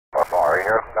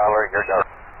Your scholar, your go.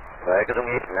 Like the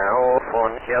meat now,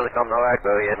 phone shall come now, I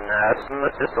go in, as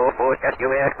the so forth as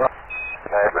you ask.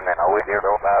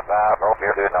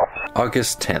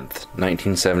 August 10th,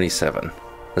 1977.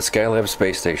 The Skylab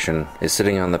space station is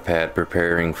sitting on the pad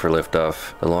preparing for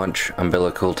liftoff. The launch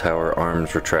umbilical tower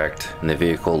arms retract and the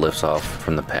vehicle lifts off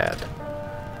from the pad.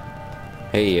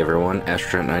 Hey everyone,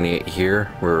 Astronaut 98 here.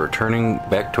 We're returning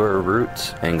back to our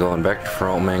roots and going back for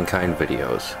All Mankind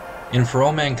videos. In For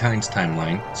All Mankind's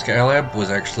timeline, Skylab was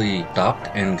actually stopped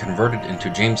and converted into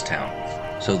Jamestown.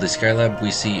 So the Skylab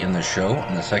we see in the show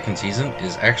in the second season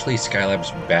is actually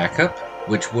Skylab's backup,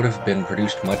 which would have been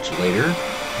produced much later,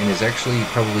 and is actually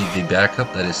probably the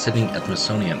backup that is sitting at the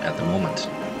Smithsonian at the moment.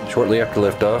 Shortly after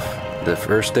liftoff, the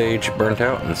first stage burnt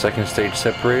out and the second stage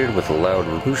separated with a loud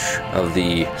whoosh of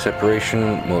the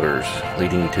separation motors,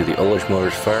 leading to the ullage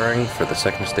motors firing for the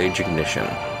second stage ignition.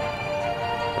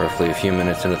 Roughly a few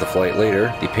minutes into the flight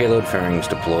later, the payload fairings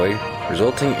deployed,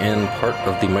 resulting in part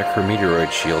of the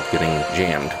micrometeoroid shield getting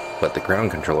jammed, but the ground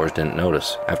controllers didn't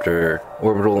notice. After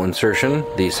orbital insertion,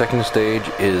 the second stage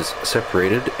is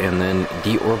separated and then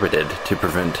deorbited to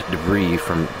prevent debris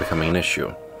from becoming an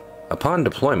issue. Upon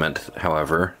deployment,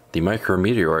 however, the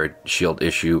micrometeoroid shield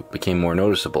issue became more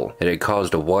noticeable. It had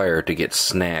caused a wire to get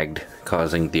snagged,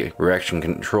 causing the reaction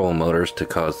control motors to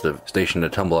cause the station to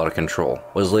tumble out of control.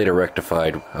 It was later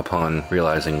rectified upon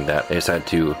realizing that they decided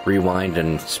to rewind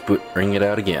and bring it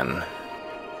out again.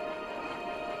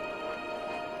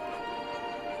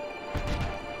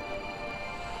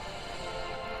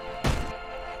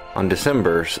 On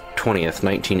December 20th,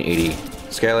 1980,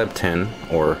 Skylab 10,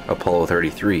 or Apollo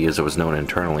 33 as it was known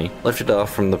internally, lifted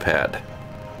off from the pad.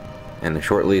 And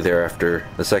shortly thereafter,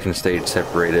 the second stage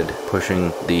separated,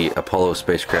 pushing the Apollo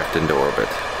spacecraft into orbit.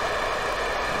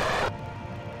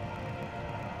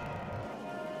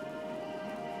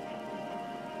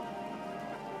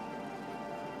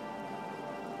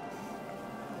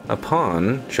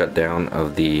 Upon shutdown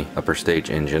of the upper stage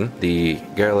engine, the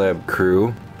Skylab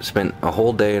crew spent a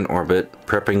whole day in orbit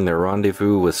prepping their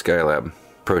rendezvous with Skylab.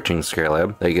 Approaching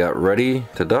Skylab, they got ready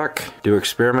to dock, do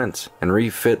experiments, and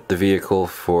refit the vehicle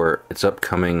for its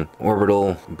upcoming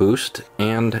orbital boost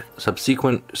and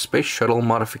subsequent space shuttle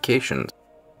modifications.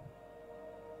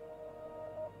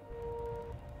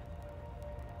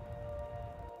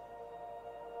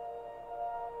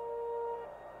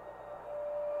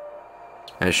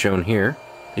 As shown here,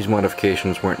 these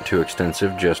modifications weren't too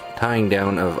extensive, just tying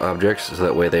down of objects so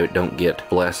that way they don't get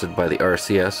blasted by the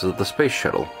RCS of the space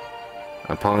shuttle.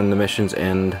 Upon the mission's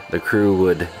end, the crew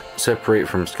would separate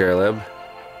from Skylab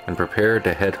and prepare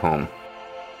to head home.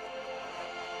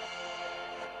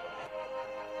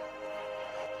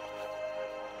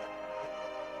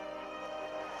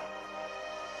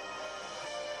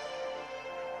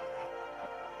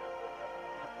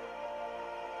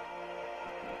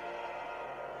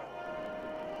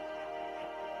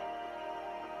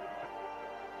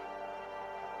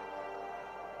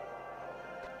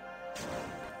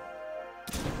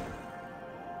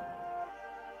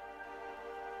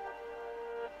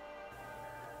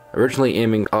 Originally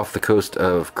aiming off the coast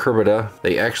of Kerbal,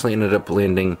 they actually ended up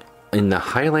landing in the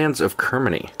highlands of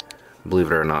Germany, believe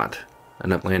it or not.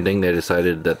 Ended up landing, they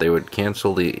decided that they would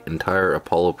cancel the entire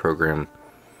Apollo program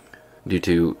due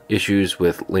to issues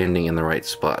with landing in the right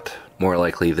spot. More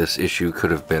likely this issue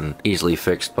could have been easily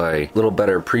fixed by a little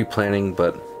better pre-planning,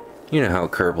 but you know how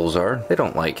Kerbals are. They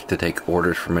don't like to take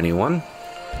orders from anyone.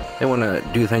 They want to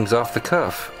do things off the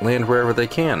cuff, land wherever they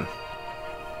can,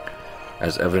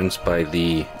 as evidenced by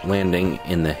the landing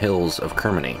in the hills of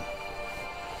Germany.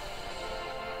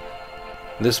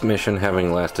 This mission,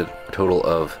 having lasted a total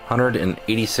of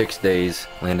 186 days,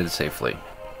 landed safely.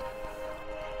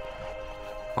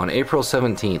 On April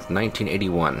 17th,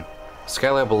 1981,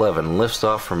 Skylab 11 lifts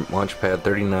off from Launch Pad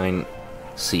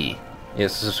 39C.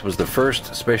 Yes, this was the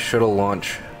first space shuttle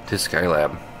launch to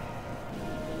Skylab.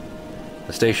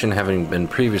 The station having been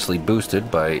previously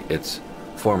boosted by its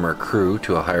former crew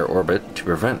to a higher orbit to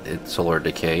prevent its solar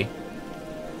decay.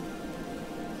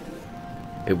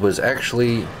 It was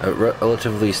actually a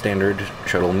relatively standard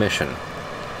shuttle mission,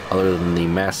 other than the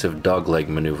massive dogleg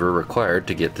maneuver required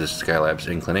to get this Skylab's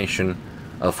inclination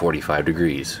of 45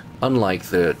 degrees, unlike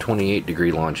the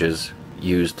 28-degree launches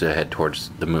used to head towards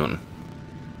the moon.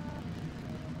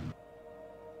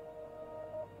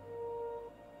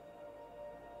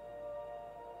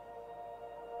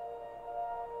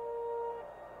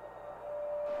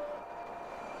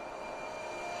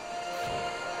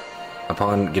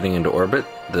 Upon getting into orbit,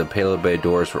 the payload bay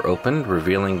doors were opened,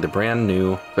 revealing the brand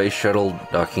new Space Shuttle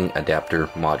Docking Adapter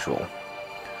Module.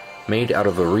 Made out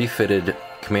of a refitted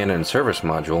command and service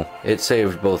module, it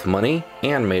saved both money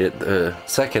and made it the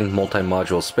second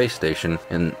multi-module space station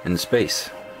in space,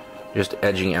 just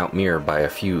edging out Mir by a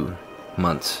few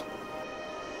months.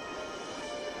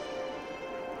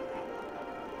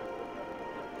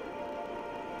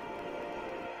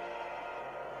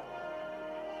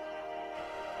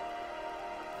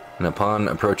 And upon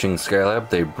approaching Skylab,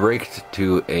 they braked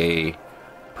to a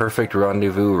perfect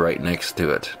rendezvous right next to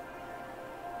it.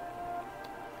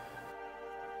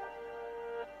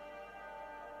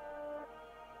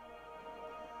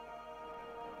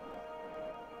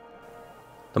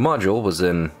 The module was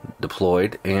then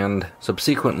deployed and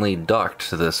subsequently docked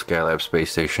to the Skylab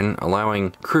space station,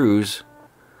 allowing crews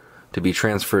to be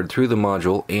transferred through the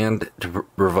module and to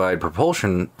provide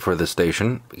propulsion for the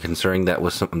station, considering that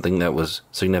was something that was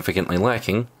significantly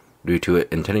lacking due to it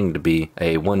intending to be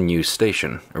a one-use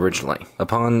station originally.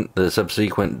 Upon the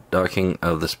subsequent docking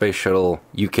of the space shuttle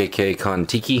UKK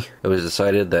Kon-Tiki, it was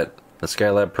decided that the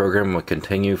Skylab program would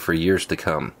continue for years to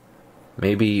come,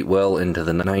 maybe well into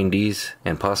the 90s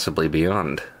and possibly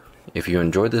beyond. If you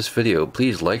enjoyed this video,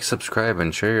 please like, subscribe,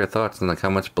 and share your thoughts in the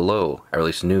comments below. I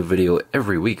release a new video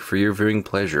every week for your viewing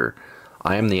pleasure.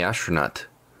 I am the astronaut.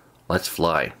 Let's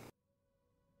fly.